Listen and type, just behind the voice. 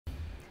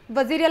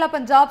वज़ीर आला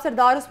पंजाब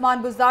सरदार उस्मान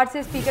बुज़दार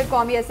से स्पीकर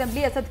कौमी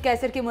असम्बली असद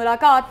कैसर की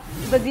मुलाकात।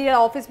 वज़ीर आला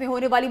ऑफिस में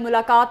होने वाली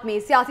मुलाकात में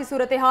सियासी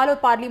सूरत हाल और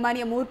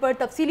पार्लिमानी अमूर पर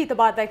तफसीली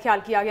तबादला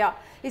ख्याल किया गया।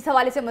 इस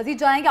हवाले से मजीद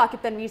जाएंगे आकिब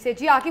तनवीर से।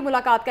 जी आकिब,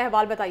 मुलाकात का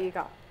अहवाल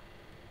बताइएगा।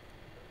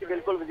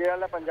 बिल्कुल, वज़ीर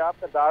आला पंजाब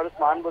सरदार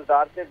उस्मान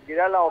बुज़दार से वज़ीर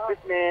आला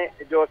ऑफिस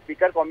में जो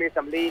स्पीकर कौमी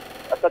असम्बली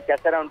असद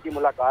कैसर है उनकी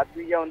मुलाकात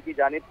हुई है। उनकी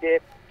जानिब से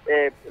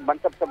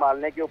मनसब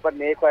संभालने के ऊपर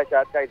नेक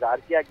ख्वाहिशात का इजहार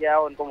किया गया है,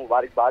 उनको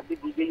मुबारकबाद भी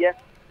दी गई है।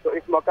 तो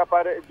इस मौका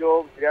पर जो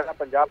वज़ीर आला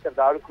पंजाब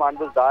सरदार उस्मान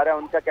बुज़दार है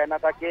उनका कहना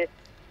था कि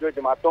जो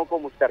जमातों को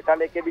मुश्तरका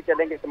लेके भी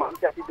चलेंगे, तमाम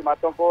सियासी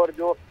जमातों को, और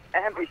जो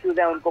अहम इशूज़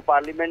हैं उनको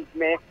पार्लियामेंट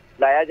में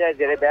लाया जाए,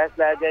 ज़ेर बहस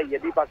लाया जाए। ये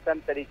भी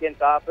पाकिस्तान तरीके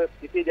इंसाफ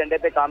इसी एजेंडे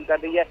पे काम कर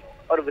रही है।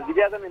 और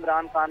वज़ीर आज़म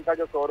इमरान खान का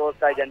जो 100 रोज़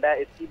का एजेंडा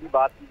है इसकी भी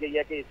बात की गई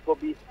है कि इसको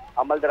भी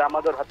अमल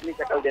दरामद और हतमी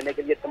शक्ल देने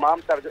के लिए तमाम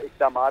तर जो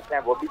इक़दाम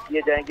हैं वो भी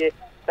किए जाएंगे।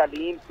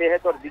 तालीम,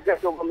 सेहत और दीगर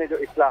शोबों में जो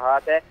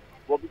इस्लाहात है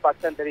वो भी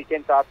पाकिस्तान तरीके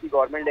इंसाफ की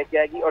गवर्नमेंट लेके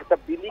आएगी। और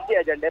तब्दीली के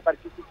एजेंडे पर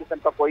किसी किस्म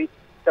का कोई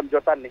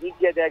समझौता नहीं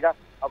किया जाएगा।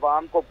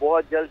 अवाम को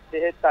बहुत जल्द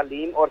सेहत,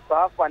 तालीम और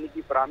साफ पानी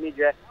की फराहमी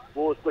जो है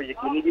वो उसको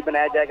यकीनी भी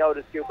बनाया जाएगा और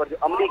उसके ऊपर जो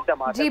अमली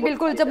इक़दाम जी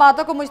बिल्कुल,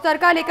 जमातों को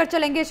मुश्तरका लेकर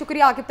चलेंगे।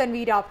 शुक्रिया आकिब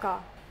तनवीर आपका।